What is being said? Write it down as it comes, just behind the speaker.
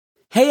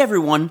Hey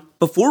everyone,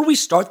 before we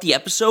start the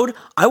episode,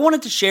 I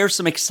wanted to share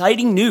some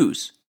exciting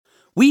news.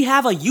 We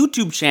have a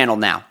YouTube channel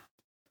now.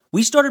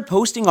 We started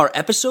posting our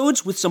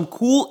episodes with some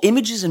cool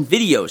images and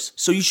videos,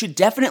 so you should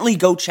definitely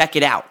go check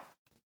it out.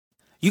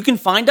 You can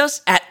find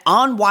us at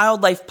On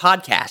Wildlife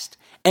Podcast,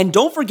 and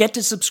don't forget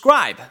to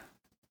subscribe.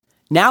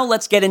 Now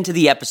let's get into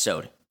the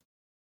episode.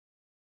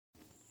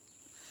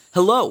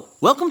 Hello,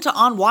 welcome to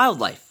On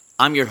Wildlife.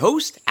 I'm your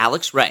host,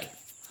 Alex Ray.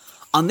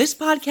 On this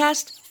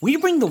podcast, we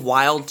bring the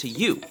wild to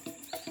you.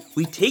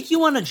 We take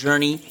you on a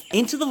journey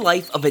into the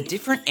life of a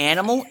different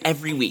animal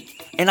every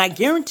week, and I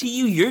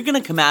guarantee you're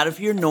going to come out of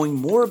here knowing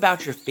more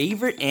about your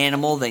favorite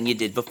animal than you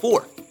did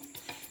before.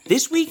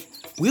 This week,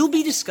 we'll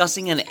be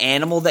discussing an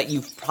animal that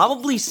you've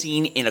probably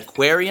seen in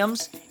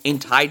aquariums, in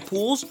tide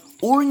pools,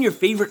 or in your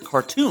favorite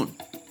cartoon.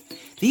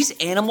 These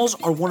animals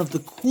are one of the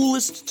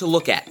coolest to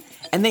look at,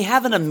 and they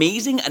have an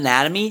amazing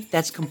anatomy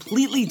that's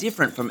completely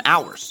different from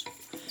ours.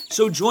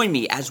 So join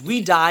me as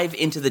we dive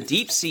into the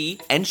deep sea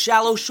and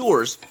shallow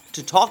shores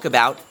to talk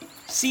about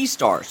sea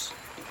stars.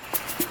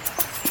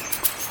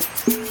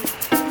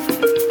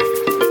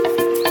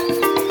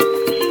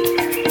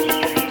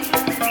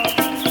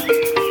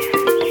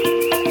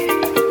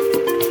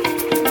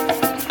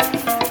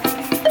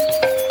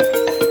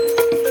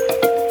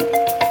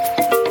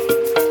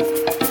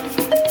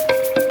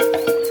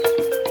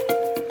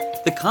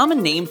 The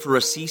common name for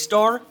a sea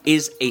star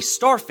is a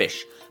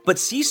starfish, but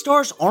sea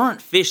stars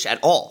aren't fish at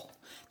all.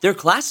 They're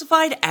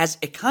classified as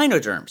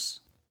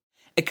echinoderms.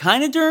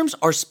 Echinoderms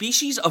are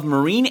species of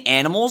marine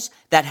animals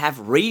that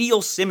have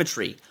radial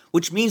symmetry,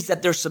 which means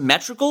that they're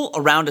symmetrical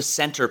around a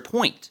center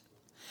point.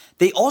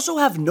 They also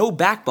have no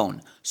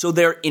backbone, so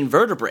they're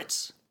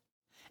invertebrates.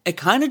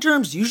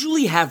 Echinoderms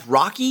usually have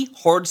rocky,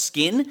 hard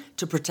skin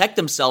to protect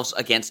themselves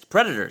against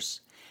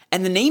predators,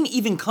 and the name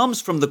even comes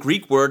from the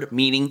Greek word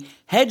meaning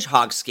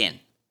hedgehog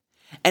skin.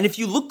 And if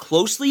you look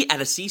closely at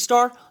a sea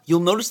star, you'll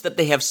notice that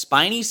they have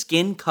spiny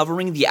skin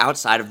covering the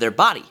outside of their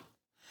body.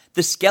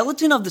 The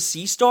skeleton of the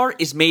sea star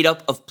is made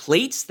up of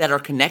plates that are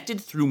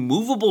connected through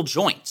movable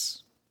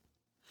joints.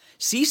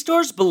 Sea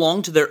stars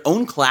belong to their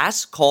own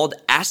class called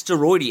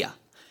Asteroidea,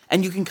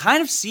 and you can kind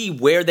of see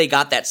where they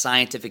got that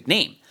scientific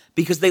name,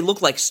 because they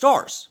look like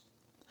stars.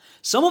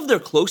 Some of their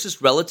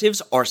closest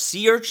relatives are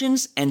sea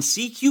urchins and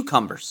sea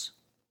cucumbers.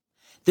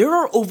 There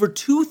are over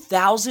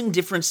 2,000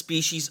 different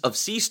species of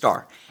sea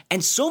star,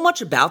 and so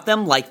much about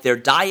them, like their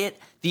diet,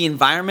 the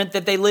environment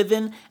that they live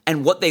in,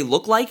 and what they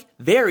look like,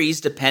 varies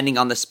depending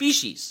on the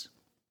species.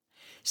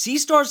 Sea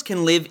stars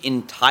can live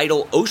in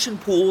tidal ocean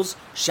pools,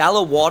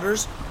 shallow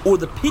waters, or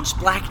the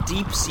pitch-black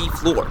deep sea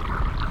floor.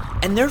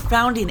 And they're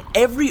found in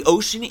every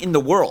ocean in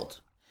the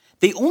world.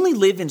 They only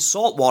live in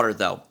salt water,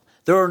 though.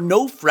 There are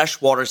no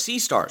freshwater sea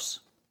stars.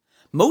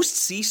 Most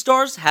sea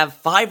stars have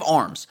 5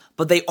 arms,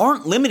 but they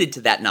aren't limited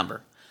to that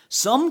number.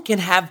 Some can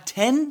have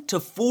 10 to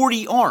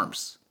 40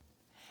 arms.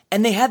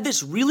 And they have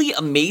this really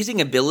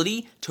amazing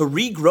ability to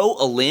regrow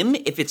a limb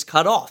if it's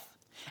cut off.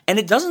 And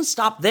it doesn't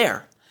stop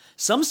there.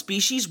 Some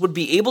species would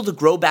be able to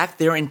grow back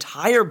their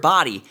entire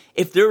body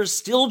if there is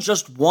still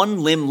just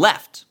one limb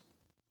left.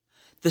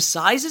 The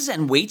sizes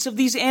and weights of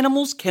these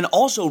animals can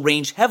also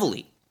range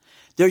heavily.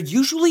 They're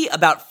usually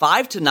about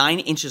 5 to 9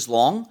 inches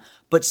long,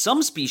 but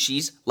some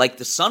species, like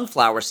the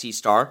sunflower sea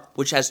star,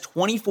 which has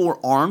 24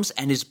 arms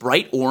and is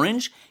bright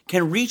orange,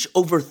 can reach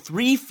over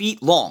 3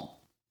 feet long.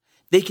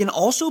 They can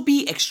also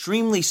be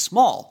extremely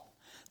small.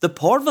 The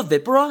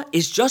Parvivipara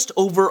is just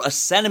over a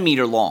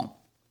centimeter long.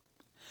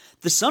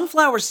 The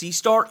sunflower sea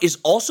star is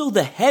also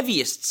the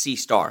heaviest sea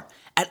star,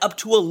 at up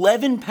to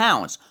 11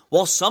 pounds,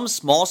 while some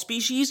small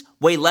species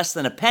weigh less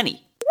than a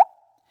penny.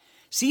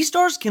 Sea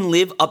stars can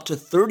live up to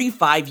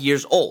 35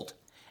 years old,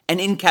 and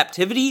in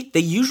captivity, they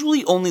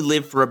usually only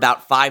live for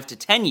about 5 to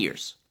 10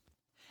 years.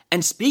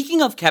 And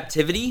speaking of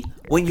captivity,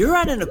 when you're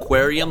at an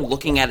aquarium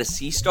looking at a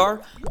sea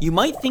star, you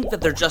might think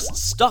that they're just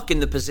stuck in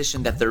the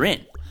position that they're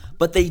in,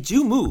 but they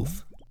do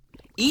move.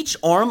 Each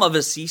arm of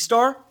a sea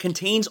star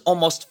contains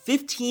almost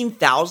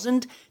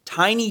 15,000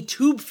 tiny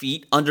tube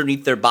feet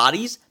underneath their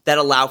bodies that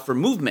allow for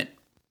movement.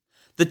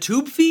 The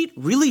tube feet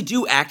really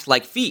do act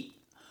like feet.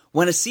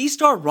 When a sea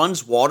star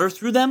runs water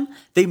through them,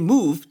 they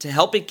move to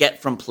help it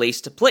get from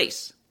place to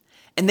place.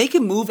 And they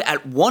can move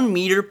at 1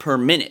 meter per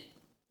minute.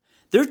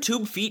 Their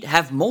tube feet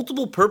have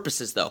multiple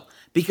purposes though,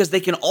 because they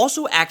can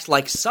also act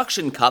like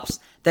suction cups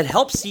that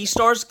help sea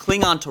stars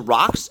cling onto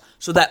rocks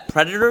so that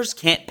predators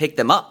can't pick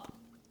them up.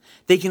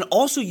 They can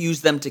also use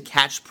them to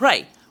catch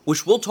prey,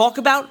 which we'll talk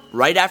about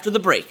right after the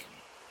break.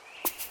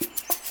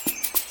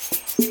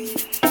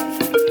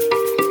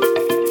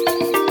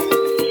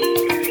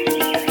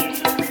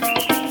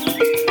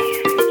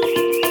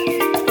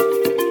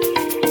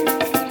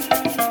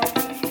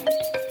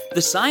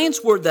 The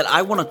science word that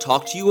I want to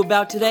talk to you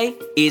about today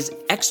is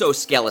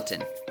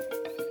exoskeleton.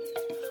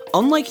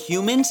 Unlike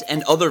humans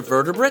and other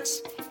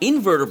vertebrates,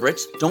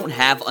 invertebrates don't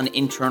have an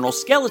internal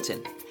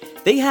skeleton.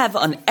 They have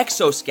an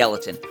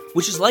exoskeleton,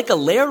 which is like a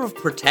layer of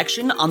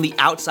protection on the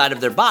outside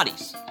of their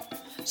bodies.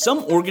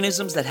 Some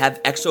organisms that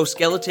have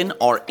exoskeleton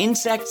are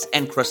insects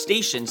and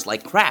crustaceans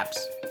like crabs.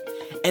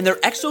 And their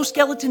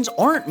exoskeletons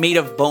aren't made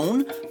of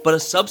bone, but a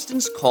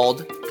substance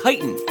called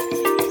chitin.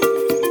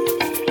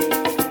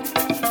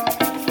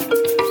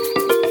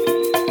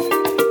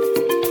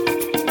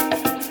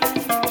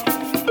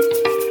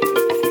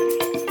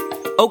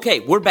 Okay,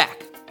 we're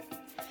back.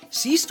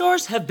 Sea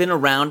stars have been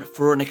around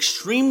for an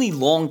extremely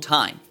long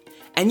time,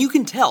 and you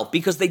can tell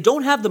because they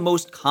don't have the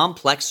most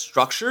complex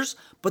structures,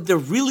 but they're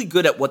really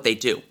good at what they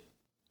do.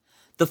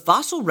 The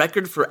fossil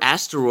record for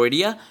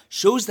Asteroidea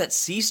shows that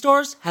sea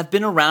stars have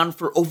been around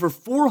for over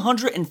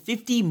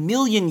 450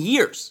 million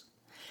years.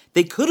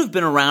 They could have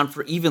been around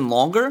for even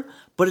longer,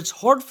 but it's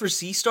hard for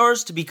sea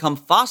stars to become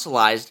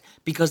fossilized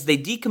because they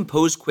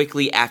decompose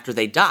quickly after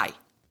they die.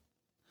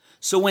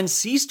 So when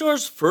sea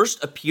stars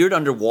first appeared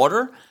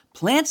underwater,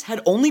 plants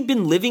had only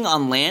been living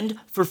on land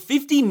for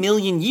 50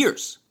 million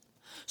years.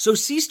 So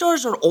sea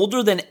stars are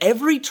older than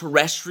every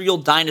terrestrial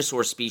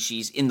dinosaur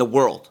species in the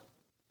world.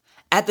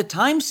 At the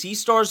time sea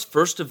stars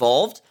first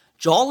evolved,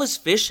 jawless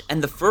fish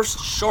and the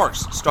first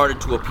sharks started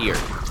to appear.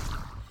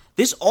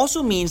 This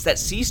also means that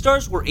sea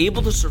stars were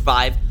able to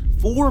survive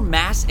 4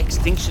 mass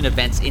extinction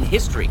events in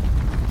history.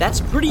 That's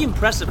pretty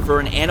impressive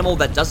for an animal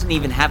that doesn't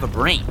even have a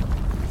brain.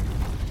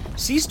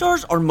 Sea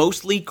stars are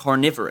mostly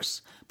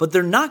carnivorous, but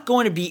they're not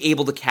going to be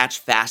able to catch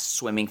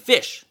fast-swimming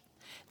fish.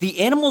 The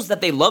animals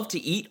that they love to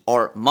eat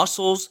are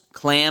mussels,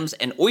 clams,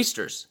 and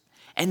oysters,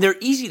 and they're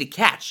easy to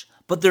catch,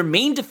 but their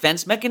main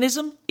defense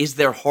mechanism is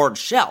their hard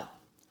shell.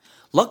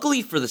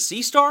 Luckily for the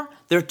sea star,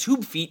 their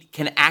tube feet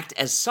can act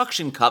as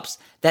suction cups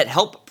that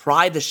help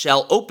pry the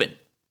shell open.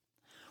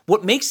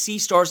 What makes sea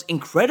stars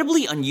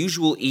incredibly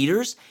unusual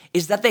eaters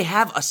is that they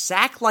have a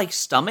sac-like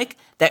stomach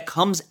that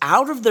comes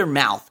out of their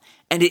mouth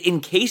and it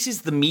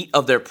encases the meat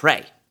of their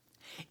prey.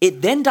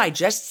 It then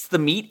digests the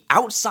meat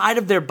outside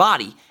of their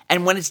body,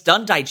 and when it's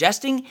done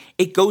digesting,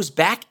 it goes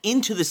back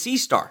into the sea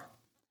star.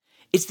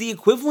 It's the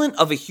equivalent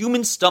of a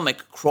human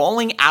stomach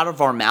crawling out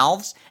of our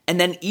mouths and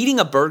then eating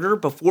a burger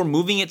before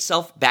moving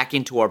itself back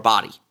into our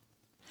body.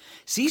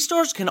 Sea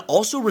stars can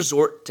also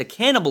resort to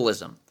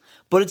cannibalism,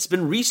 but it's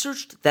been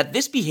researched that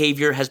this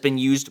behavior has been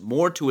used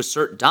more to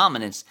assert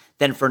dominance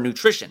than for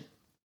nutrition.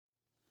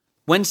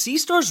 When sea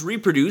stars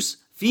reproduce,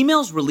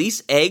 females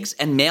release eggs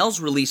and males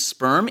release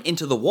sperm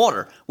into the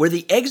water, where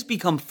the eggs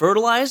become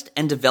fertilized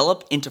and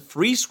develop into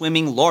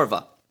free-swimming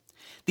larvae.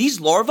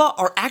 These larvae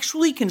are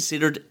actually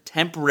considered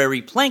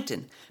temporary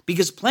plankton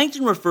because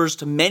plankton refers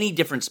to many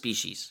different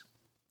species.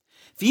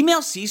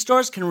 Female sea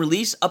stars can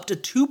release up to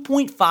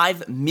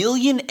 2.5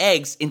 million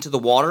eggs into the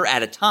water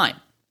at a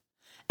time.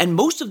 And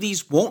most of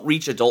these won't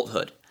reach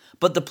adulthood,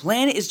 but the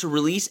plan is to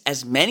release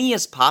as many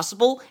as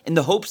possible in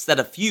the hopes that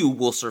a few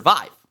will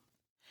survive.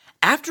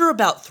 After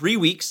about 3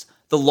 weeks,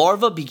 the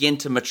larvae begin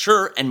to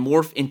mature and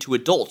morph into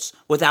adults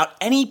without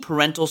any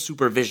parental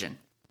supervision.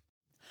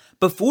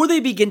 Before they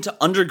begin to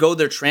undergo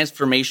their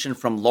transformation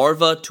from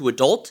larva to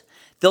adult,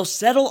 they'll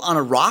settle on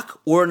a rock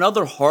or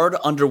another hard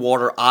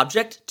underwater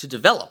object to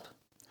develop.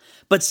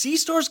 But sea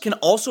stars can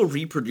also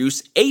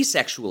reproduce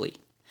asexually.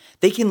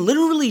 They can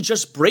literally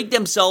just break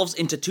themselves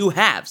into 2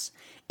 halves.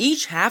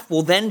 Each half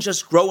will then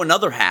just grow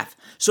another half,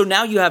 so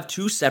now you have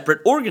 2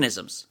 separate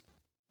organisms.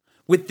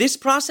 With this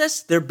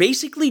process, they're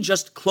basically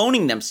just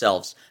cloning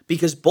themselves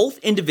because both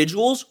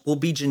individuals will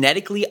be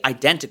genetically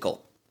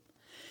identical.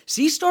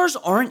 Sea stars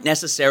aren't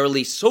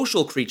necessarily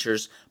social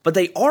creatures, but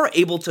they are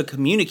able to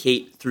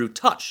communicate through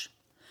touch.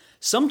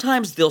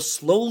 Sometimes they'll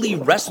slowly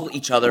wrestle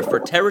each other for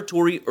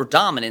territory or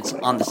dominance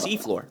on the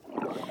seafloor.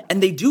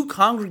 And they do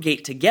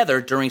congregate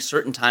together during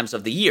certain times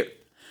of the year,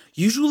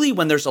 usually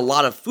when there's a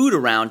lot of food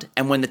around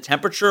and when the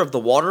temperature of the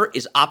water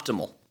is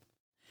optimal.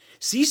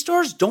 Sea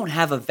stars don't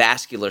have a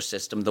vascular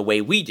system the way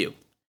we do.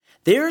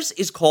 Theirs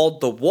is called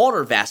the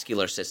water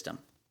vascular system.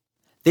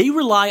 They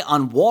rely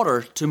on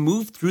water to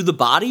move through the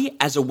body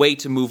as a way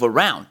to move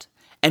around,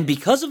 and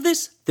because of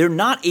this, they're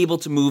not able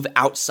to move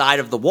outside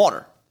of the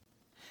water.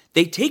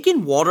 They take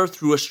in water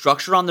through a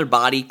structure on their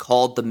body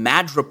called the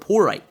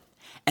madreporite,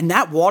 and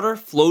that water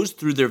flows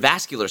through their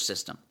vascular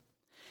system.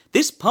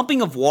 This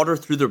pumping of water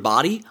through their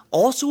body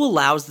also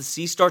allows the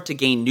sea star to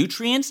gain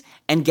nutrients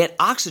and get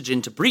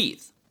oxygen to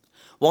breathe.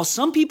 While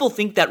some people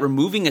think that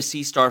removing a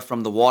sea star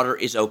from the water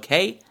is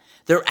okay,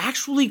 they're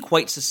actually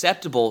quite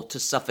susceptible to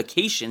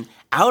suffocation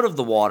out of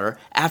the water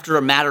after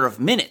a matter of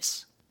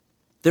minutes.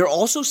 They're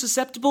also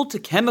susceptible to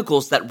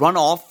chemicals that run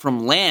off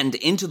from land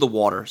into the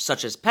water,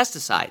 such as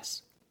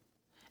pesticides.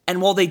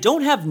 And while they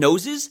don't have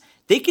noses,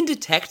 they can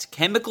detect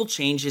chemical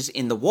changes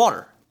in the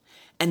water.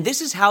 And this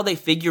is how they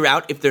figure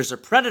out if there's a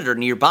predator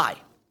nearby.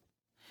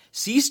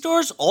 Sea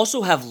stars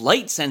also have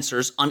light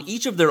sensors on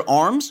each of their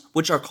arms,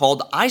 which are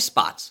called eye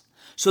spots.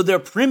 So they're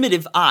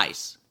primitive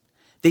eyes.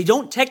 They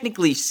don't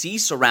technically see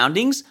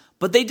surroundings,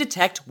 but they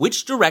detect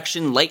which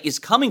direction light is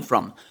coming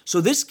from, so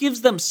this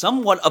gives them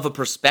somewhat of a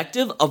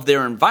perspective of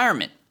their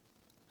environment.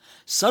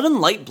 Sudden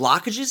light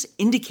blockages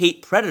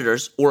indicate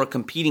predators or a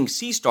competing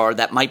sea star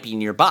that might be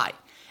nearby,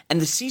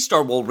 and the sea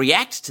star will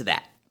react to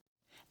that.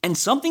 And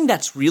something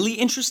that's really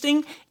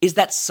interesting is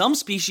that some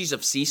species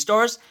of sea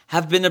stars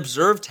have been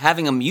observed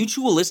having a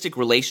mutualistic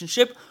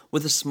relationship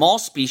with a small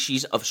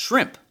species of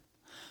shrimp.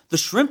 The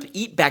shrimp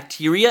eat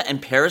bacteria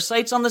and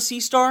parasites on the sea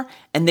star,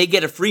 and they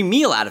get a free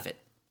meal out of it.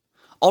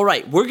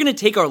 Alright, we're going to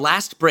take our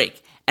last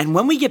break, and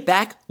when we get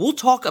back, we'll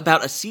talk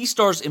about a sea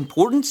star's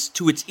importance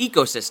to its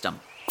ecosystem.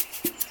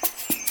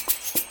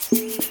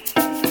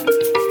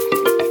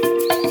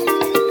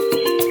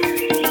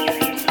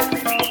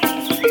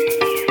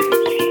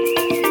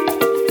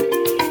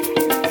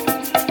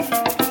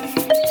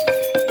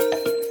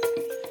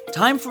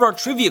 Time for our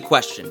trivia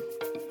question.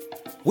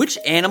 Which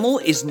animal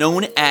is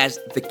known as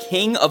the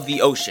king of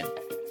the ocean?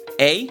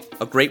 A,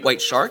 a great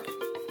white shark,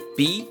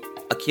 B,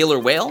 a killer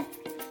whale,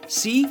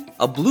 C,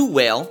 a blue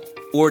whale,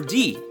 or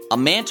D, a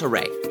manta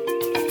ray?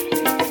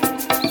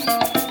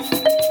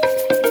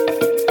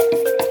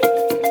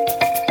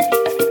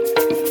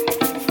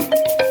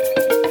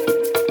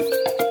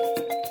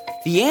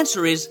 The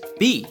answer is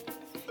B.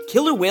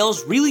 Killer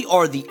whales really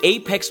are the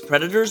apex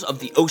predators of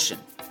the ocean.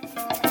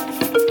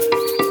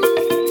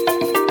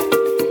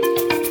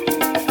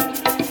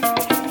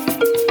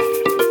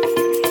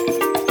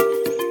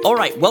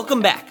 Alright,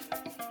 welcome back.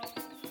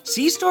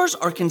 Sea stars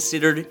are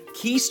considered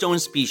keystone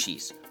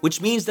species,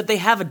 which means that they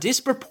have a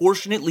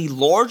disproportionately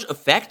large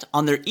effect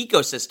on their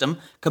ecosystem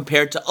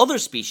compared to other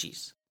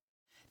species.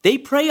 They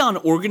prey on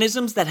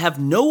organisms that have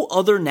no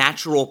other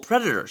natural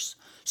predators,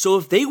 so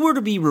if they were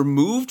to be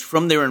removed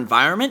from their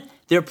environment,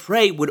 their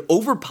prey would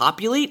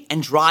overpopulate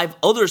and drive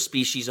other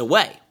species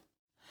away.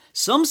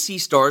 Some sea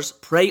stars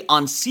prey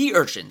on sea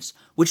urchins,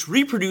 which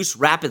reproduce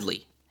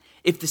rapidly.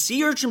 If the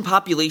sea urchin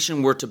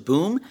population were to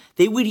boom,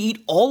 they would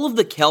eat all of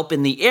the kelp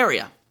in the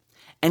area.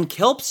 And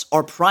kelps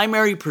are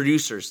primary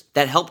producers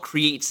that help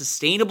create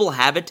sustainable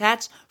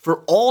habitats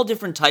for all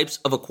different types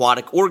of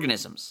aquatic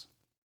organisms.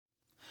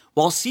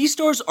 While sea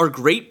stars are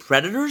great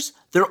predators,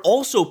 they're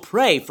also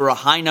prey for a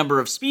high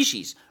number of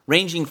species,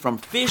 ranging from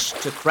fish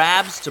to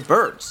crabs to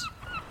birds.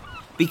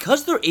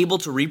 Because they're able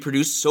to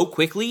reproduce so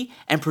quickly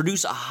and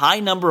produce a high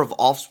number of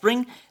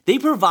offspring, they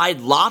provide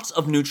lots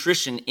of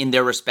nutrition in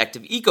their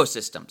respective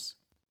ecosystems.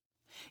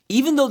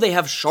 Even though they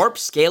have sharp,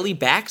 scaly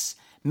backs,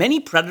 many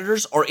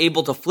predators are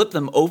able to flip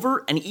them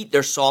over and eat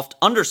their soft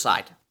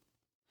underside.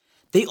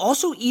 They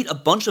also eat a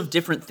bunch of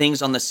different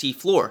things on the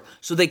seafloor,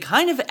 so they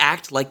kind of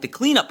act like the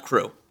cleanup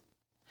crew.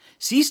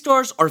 Sea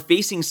stars are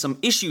facing some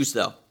issues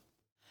though.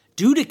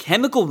 Due to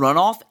chemical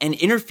runoff and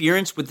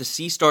interference with the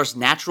sea star's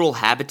natural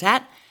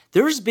habitat,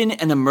 there has been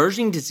an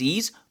emerging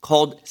disease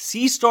called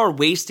sea star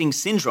wasting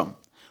syndrome,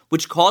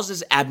 which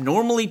causes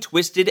abnormally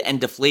twisted and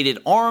deflated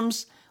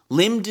arms,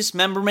 limb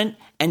dismemberment,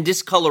 and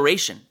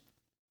discoloration.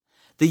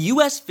 The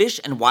U.S. Fish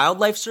and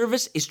Wildlife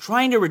Service is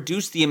trying to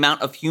reduce the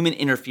amount of human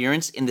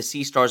interference in the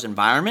sea star's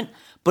environment,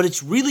 but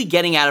it's really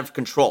getting out of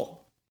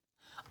control.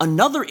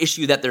 Another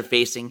issue that they're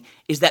facing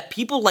is that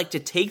people like to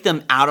take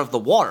them out of the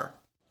water.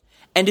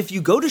 And if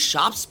you go to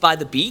shops by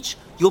the beach,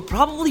 you'll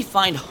probably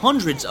find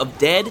hundreds of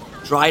dead,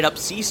 dried up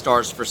sea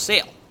stars for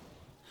sale.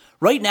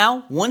 Right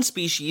now, one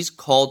species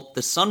called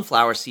the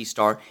sunflower sea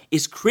star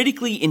is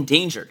critically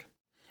endangered.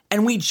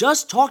 And we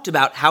just talked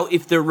about how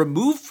if they're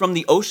removed from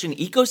the ocean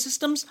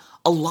ecosystems,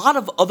 a lot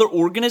of other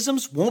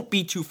organisms won't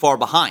be too far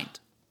behind.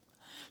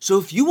 So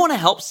if you want to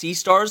help sea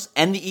stars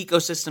and the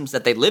ecosystems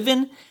that they live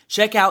in,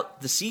 check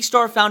out the Sea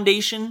Star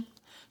Foundation,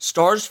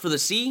 Stars for the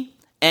Sea,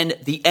 and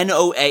the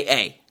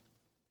NOAA.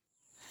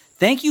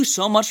 Thank you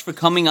so much for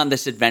coming on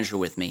this adventure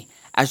with me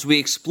as we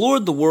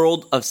explored the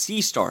world of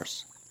sea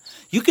stars.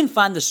 You can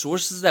find the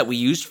sources that we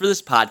used for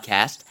this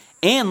podcast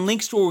and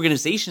links to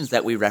organizations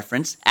that we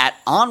reference at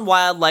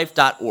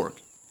onwildlife.org.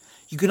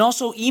 You can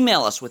also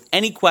email us with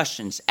any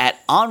questions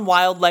at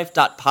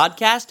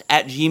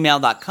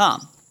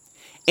onwildlife.podcast@gmail.com.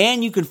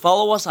 And you can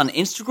follow us on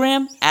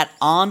Instagram at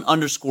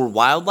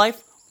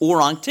on_wildlife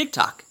or on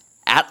TikTok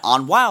at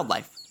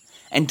onwildlife.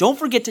 And don't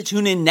forget to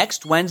tune in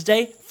next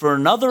Wednesday for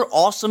another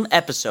awesome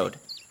episode.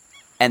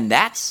 And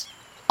that's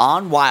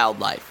On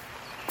Wildlife.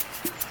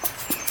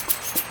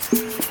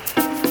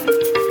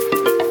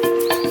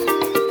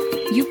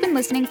 You've been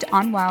listening to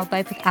On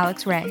Wildlife with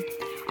Alex Ray.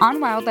 On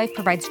Wildlife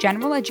provides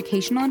general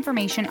educational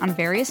information on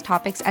various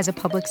topics as a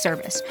public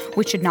service,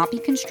 which should not be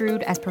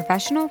construed as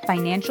professional,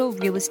 financial,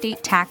 real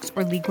estate, tax,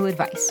 or legal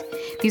advice.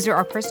 These are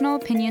our personal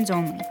opinions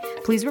only.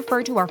 Please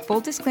refer to our full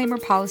disclaimer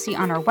policy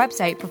on our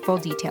website for full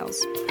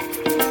details.